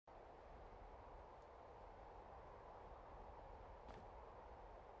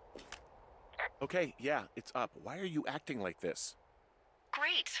Okay, yeah, it's up. Why are you acting like this?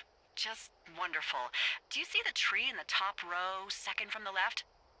 Great. Just wonderful. Do you see the tree in the top row, second from the left?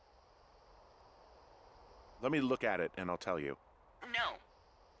 Let me look at it and I'll tell you. No.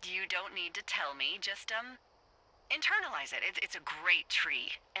 You don't need to tell me. Just, internalize it. It's a great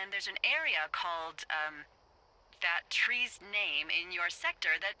tree. And there's an area called, that tree's name in your sector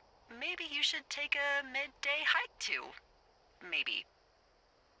that maybe you should take a midday hike to. Maybe.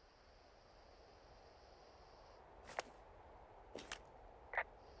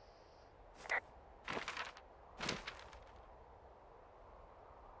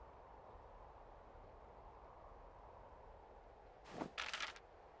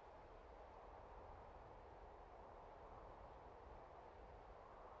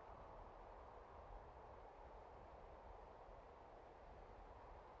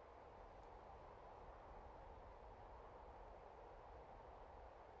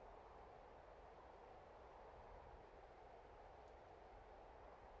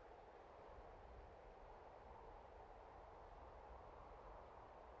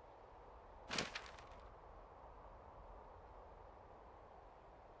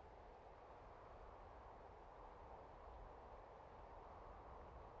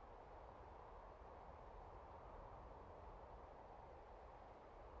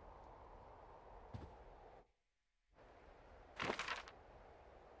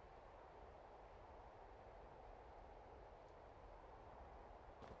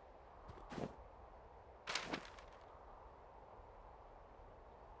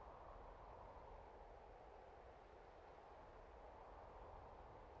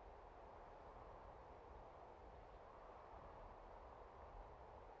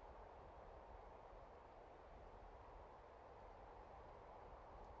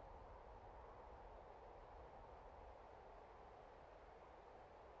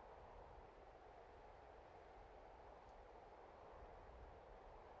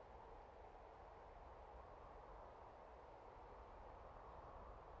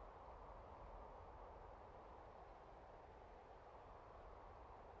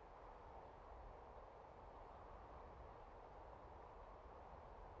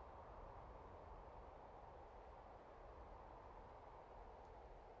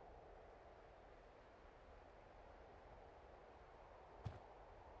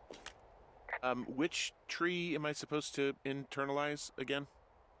 Which tree am I supposed to internalize again?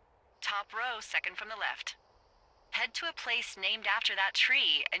 Top row, second from the left. Head to a place named after that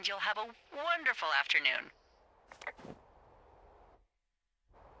tree, and you'll have a wonderful afternoon.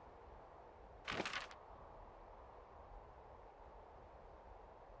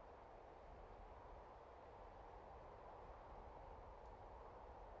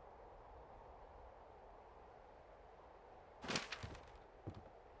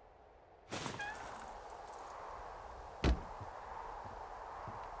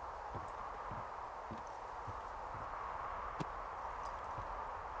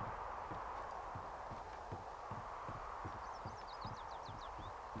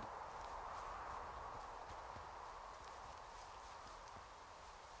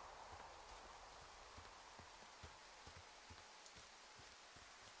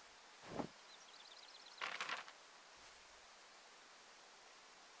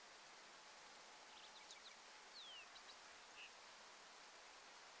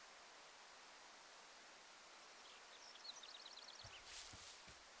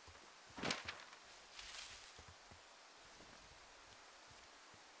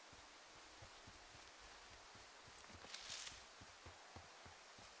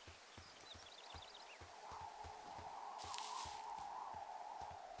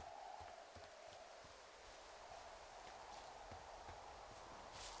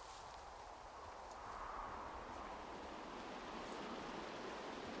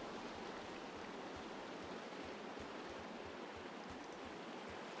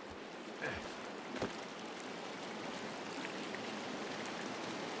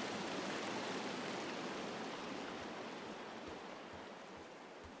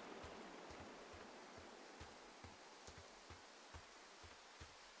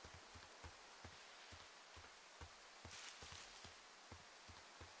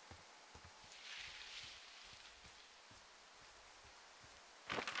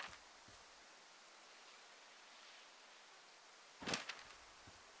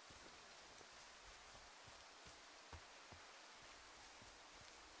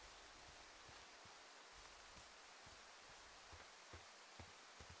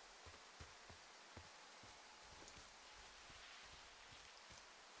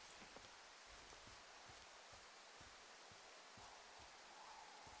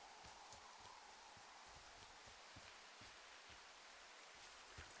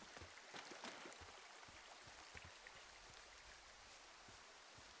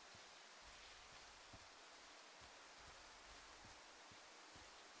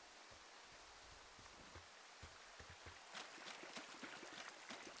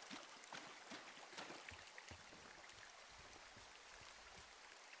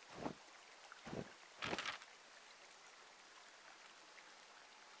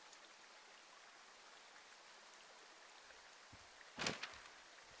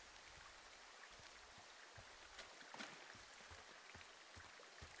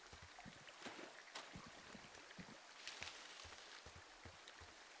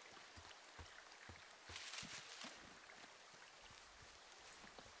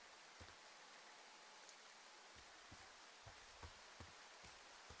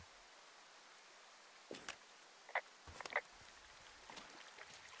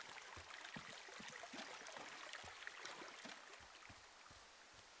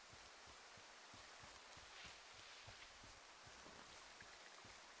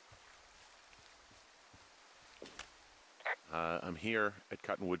 I'm here at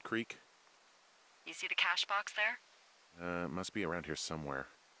Cottonwood Creek. You see the cash box there? It must be around here somewhere.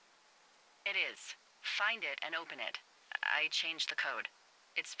 It is. Find it and open it. I changed the code.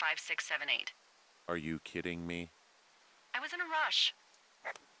 It's 5678. Are you kidding me? I was in a rush.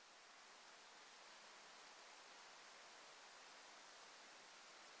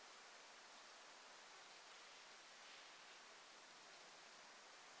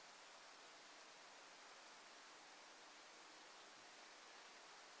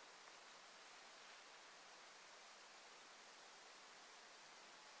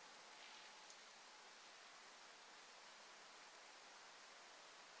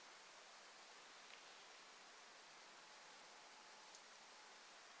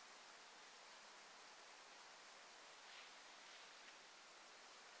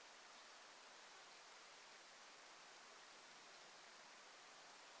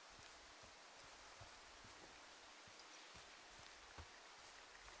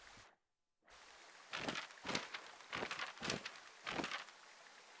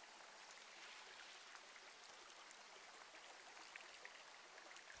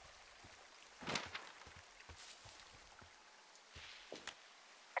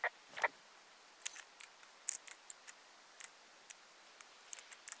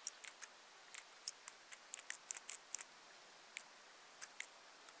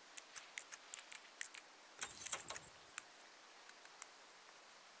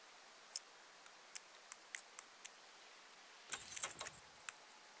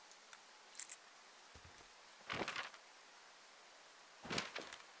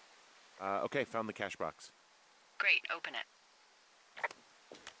 Okay, found the cash box. Great, open it.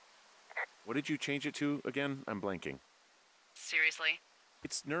 What did you change it to again? I'm blanking. Seriously?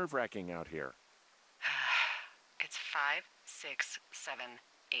 It's nerve-wracking out here. It's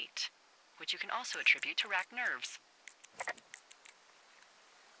 5678, which you can also attribute to racked nerves.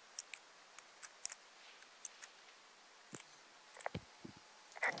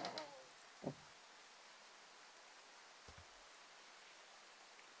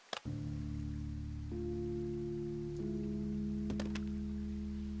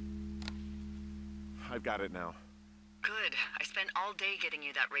 I've got it now. Good. I spent all day getting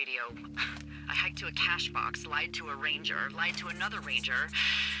you that radio. I hiked to a cash box, lied to a ranger, lied to another ranger,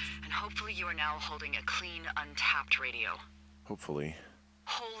 and hopefully you are now holding a clean, untapped radio. Hopefully.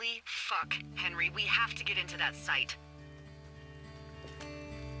 Holy fuck, Henry, we have to get into that site.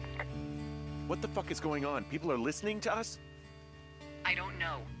 What the fuck is going on? People are listening to us? I don't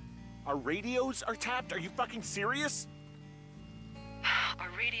know. Our radios are tapped? Are you fucking serious? Our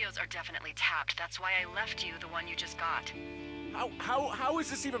radios are definitely tapped. That's why I left you the one you just got. How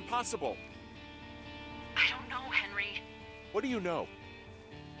is this even possible? I don't know, Henry. What do you know?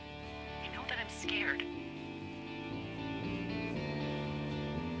 I know that I'm scared.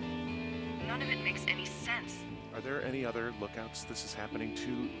 None of it makes any sense. Are there any other lookouts this is happening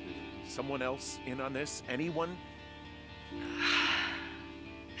to? Someone else in on this? Anyone?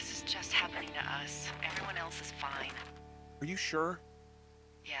 This is just happening to us. Everyone else is fine. Are you sure?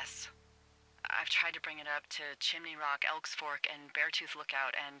 Yes. I've tried to bring it up to Chimney Rock, Elks Fork, and Beartooth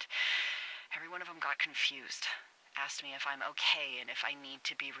Lookout, and every one of them got confused. Asked me if I'm okay and if I need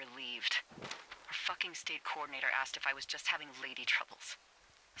to be relieved. Our fucking state coordinator asked if I was just having lady troubles.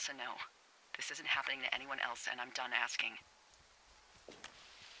 So no, this isn't happening to anyone else, and I'm done asking.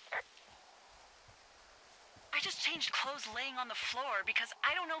 I just changed clothes laying on the floor because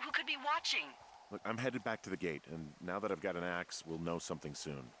I don't know who could be watching. Look, I'm headed back to the gate, and now that I've got an axe, we'll know something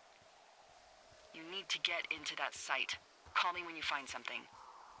soon. You need to get into that site. Call me when you find something.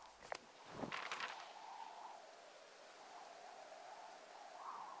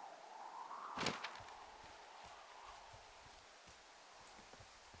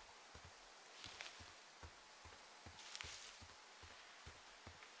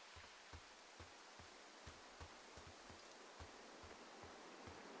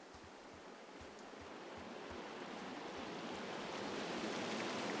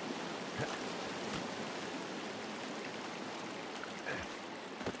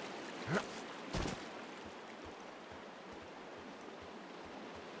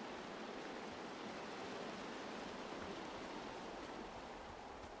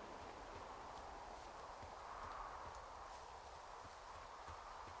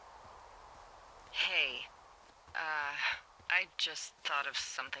 Hey, I just thought of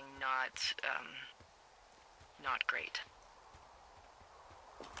something not great.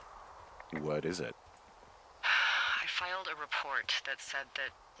 What is it? I filed a report that said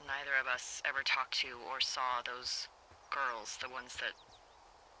that neither of us ever talked to or saw those girls, the ones that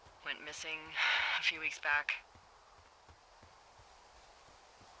went missing a few weeks back.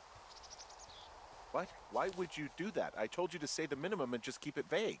 What? Why would you do that? I told you to say the minimum and just keep it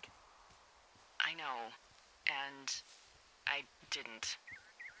vague. I know, and I didn't.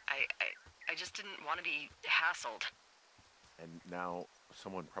 I just didn't want to be hassled. And now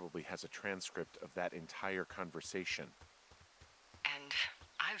someone probably has a transcript of that entire conversation. And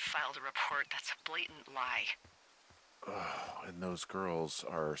I've filed a report that's a blatant lie. Oh, and those girls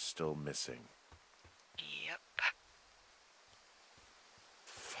are still missing. Yep.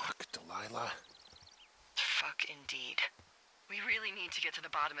 Fuck, Delilah. Fuck indeed. We really need to get to the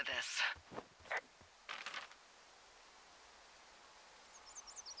bottom of this.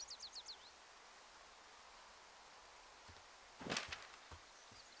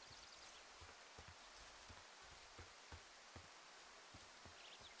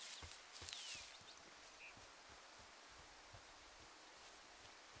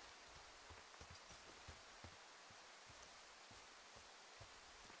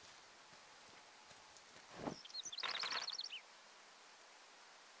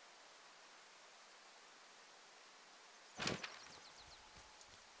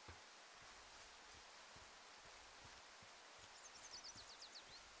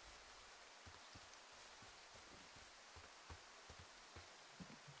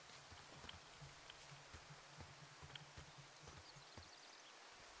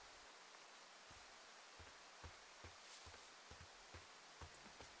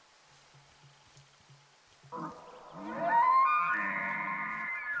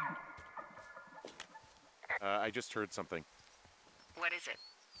 I just heard something. What is it?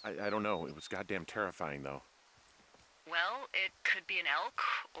 I don't know. It was goddamn terrifying, though. Well, it could be an elk,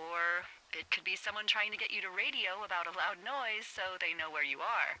 or it could be someone trying to get you to radio about a loud noise so they know where you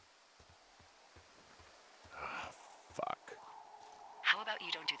are. Fuck. How about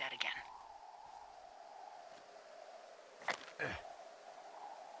you don't do that again?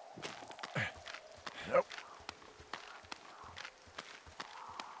 Nope.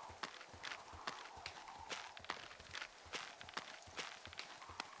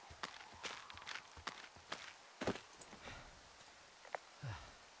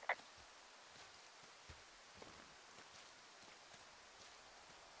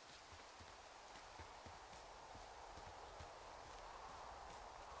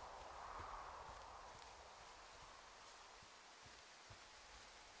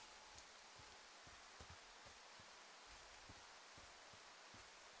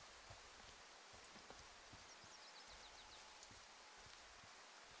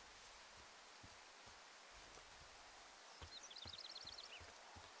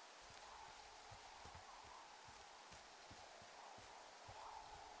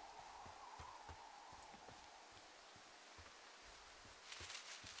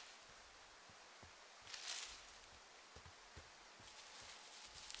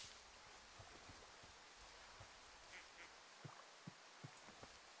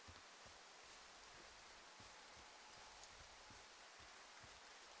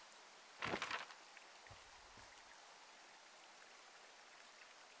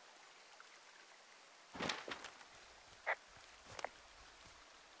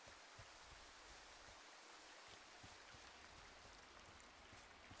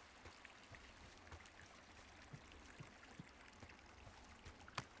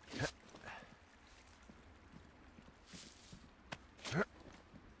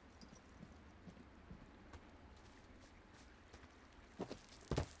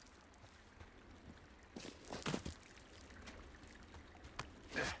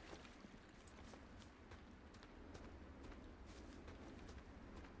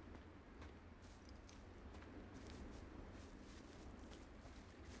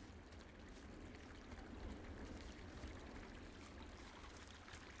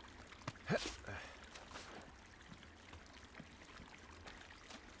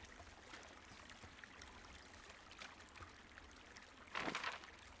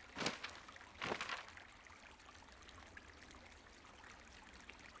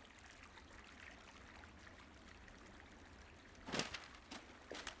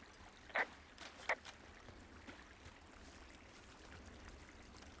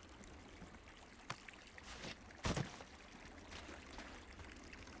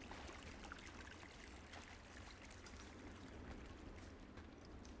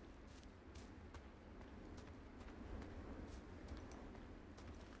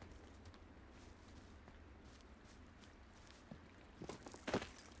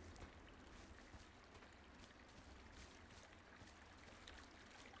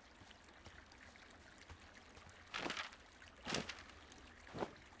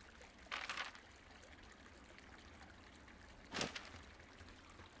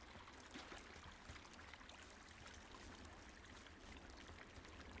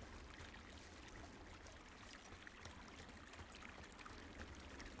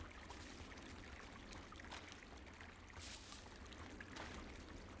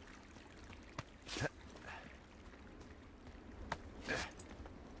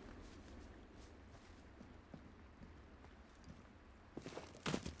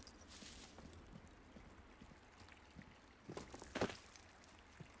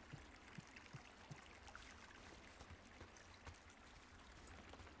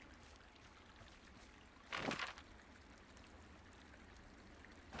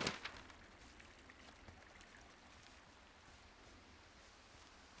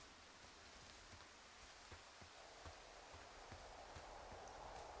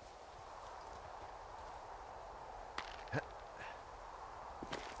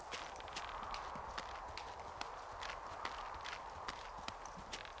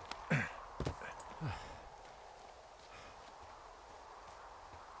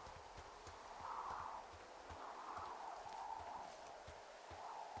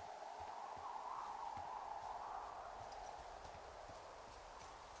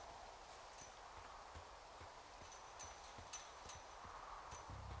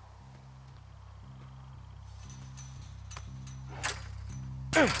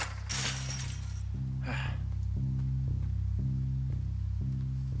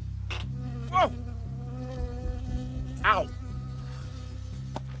 Whoa! Ow!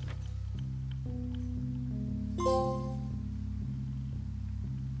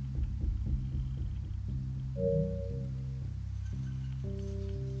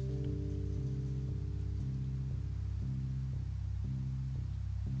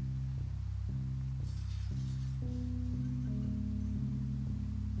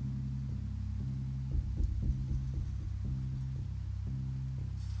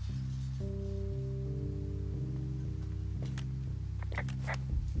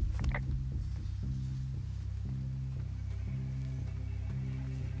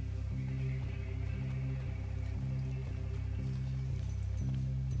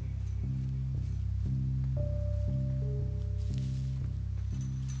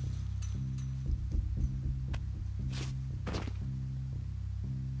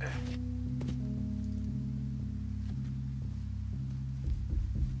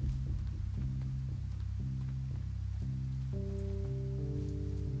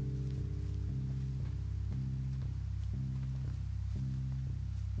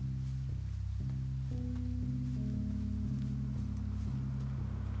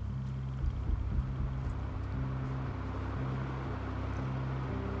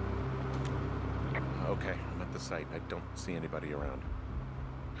 Okay, I'm at the site. I don't see anybody around.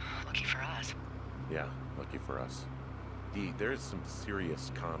 Lucky for us. Yeah, lucky for us. Dee, there's some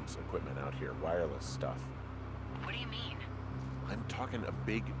serious comms equipment out here, wireless stuff. What do you mean? I'm talking a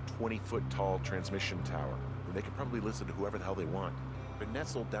big 20-foot tall transmission tower. And they can probably listen to whoever the hell they want. They're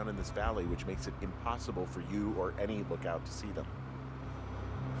nestled down in this valley, which makes it impossible for you or any lookout to see them.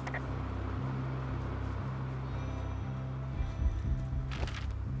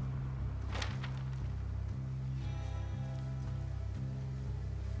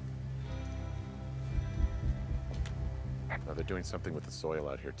 Now they're doing something with the soil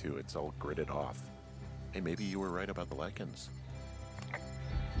out here too. It's all gridded off. Hey, maybe you were right about the lichens.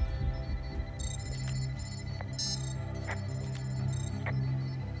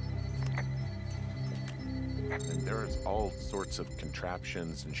 And there's all sorts of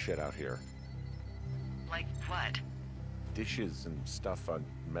contraptions and shit out here. Like what? Dishes and stuff on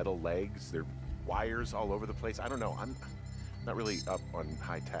metal legs. There are wires all over the place. I don't know. I'm not really up on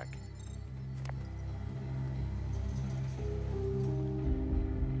high tech.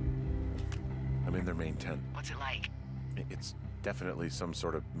 I'm in their main tent. What's it like? It's definitely some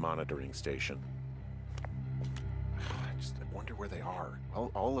sort of monitoring station. I wonder where they are.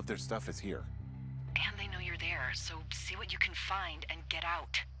 All of their stuff is here. And they know you're there, so see what you can find and get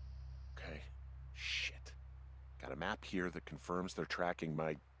out. Okay. Shit. Got a map here that confirms they're tracking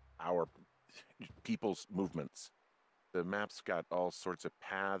our people's movements. The map's got all sorts of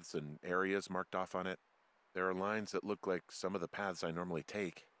paths and areas marked off on it. There are lines that look like some of the paths I normally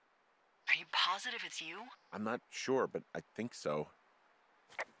take. Are you positive it's you? I'm not sure, but I think so.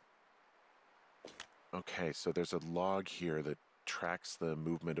 Okay, so there's a log here that tracks the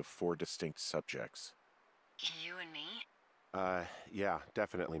movement of 4 distinct subjects. You and me? Yeah,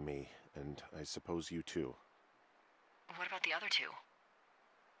 definitely me. And I suppose you too. What about the other two?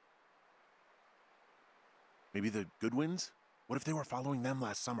 Maybe the Goodwins? What if they were following them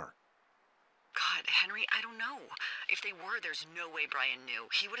last summer? God, Henry, I don't know. If they were, there's no way Brian knew.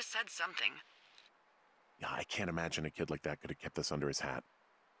 He would have said something. Yeah, I can't imagine a kid like that could have kept this under his hat.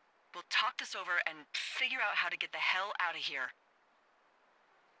 We'll talk this over and figure out how to get the hell out of here.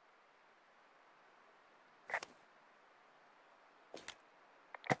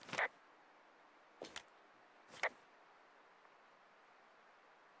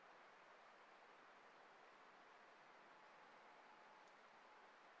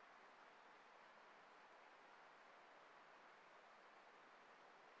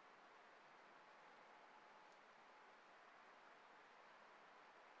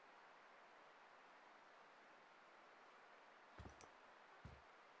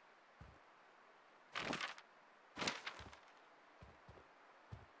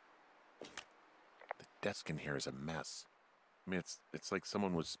 Desk in here is a mess. I mean, it's like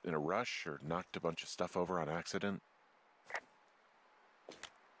someone was in a rush or knocked a bunch of stuff over on accident.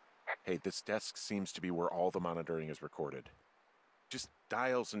 Hey, this desk seems to be where all the monitoring is recorded. Just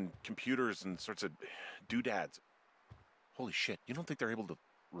dials and computers and sorts of doodads. Holy shit, you don't think they're able to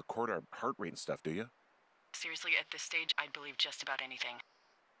record our heart rate and stuff, do you? Seriously, at this stage, I'd believe just about anything.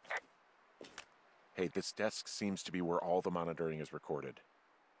 Hey, this desk seems to be where all the monitoring is recorded.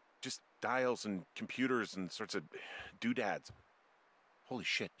 Just dials and computers and sorts of doodads. Holy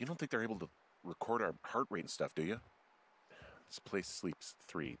shit, you don't think they're able to record our heart rate and stuff, do you? This place sleeps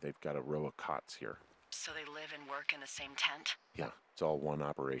 3. They've got a row of cots here. So they live and work in the same tent? Yeah, it's all one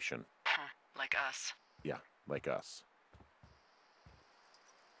operation. Huh, like us. Yeah, like us.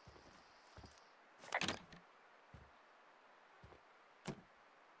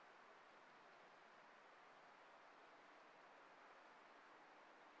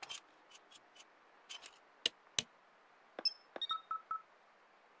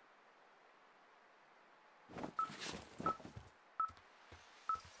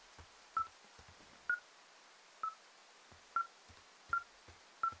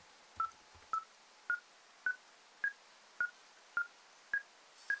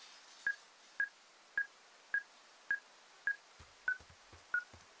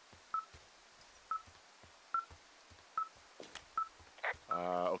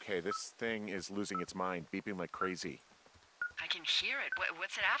 Okay, this thing is losing its mind, beeping like crazy. I can hear it.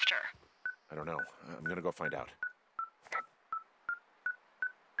 What's it after? I don't know. I'm gonna go find out.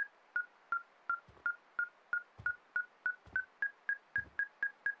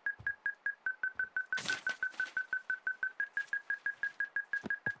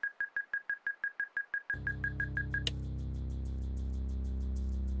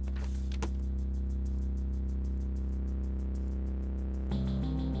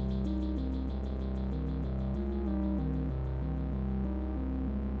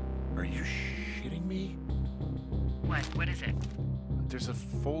 Are you shitting me? What is it? There's a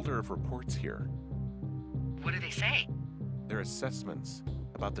folder of reports here. What do they say? They're assessments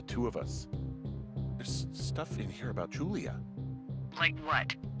about the 2 of us. There's stuff in here about Julia. Like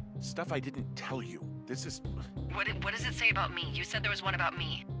what? Stuff I didn't tell you. This is... What does it say about me? You said there was one about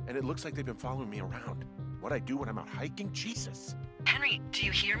me. And it looks like they've been following me around. What I do when I'm out hiking? Jesus. Henry, do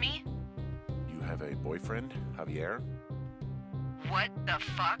you hear me? You have a boyfriend, Javier? What the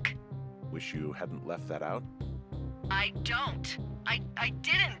fuck? Wish you hadn't left that out. I don't. I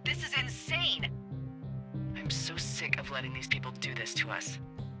didn't. This is insane. I'm so sick of letting these people do this to us.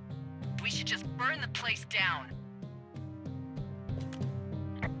 We should just burn the place down.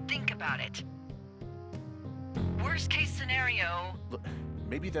 Think about it. Worst case scenario. Look,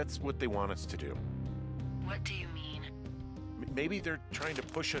 maybe that's what they want us to do. What do you mean? Maybe they're trying to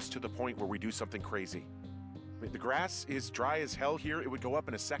push us to the point where we do something crazy. I mean, the grass is dry as hell here. It would go up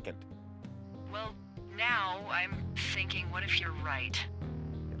in a second. Well, now I'm thinking, what if you're right?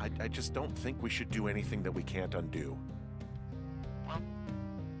 I just don't think we should do anything that we can't undo. Well,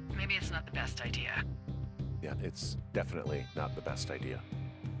 maybe it's not the best idea. Yeah, it's definitely not the best idea.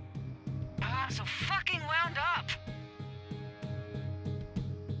 Ah, so fucking wound up!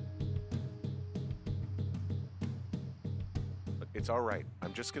 It's all right.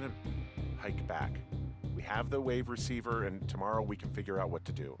 I'm just gonna hike back. We have the wave receiver, and tomorrow we can figure out what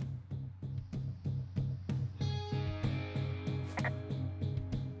to do.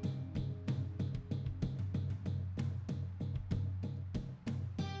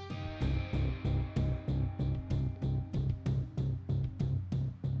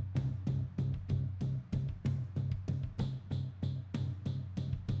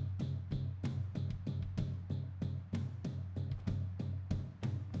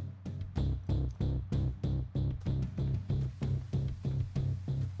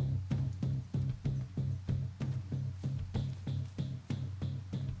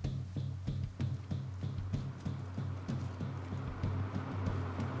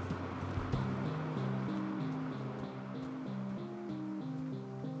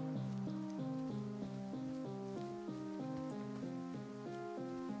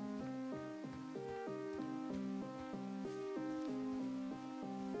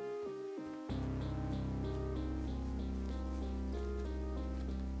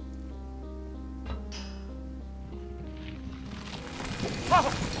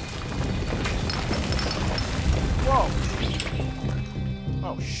 Whoa!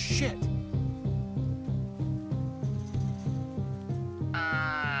 Oh, shit!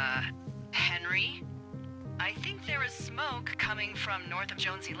 Henry? I think there is smoke coming from north of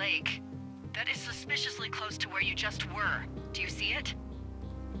Jonesy Lake. That is suspiciously close to where you just were. Do you see it?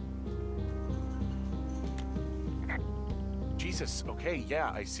 Jesus, okay,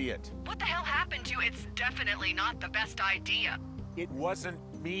 yeah, I see it. What the hell happened to you? It's definitely not the best idea. It wasn't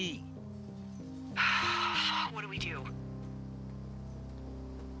me. What do we do?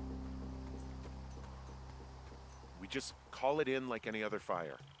 We just call it in like any other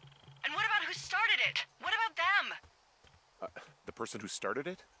fire. And what about who started it? What about them? The person who started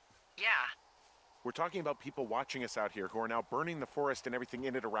it? Yeah. We're talking about people watching us out here who are now burning the forest and everything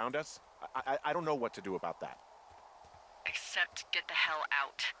in it around us. I don't know what to do about that. Except get the hell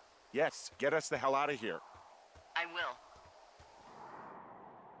out. Yes, get us the hell out of here. I will.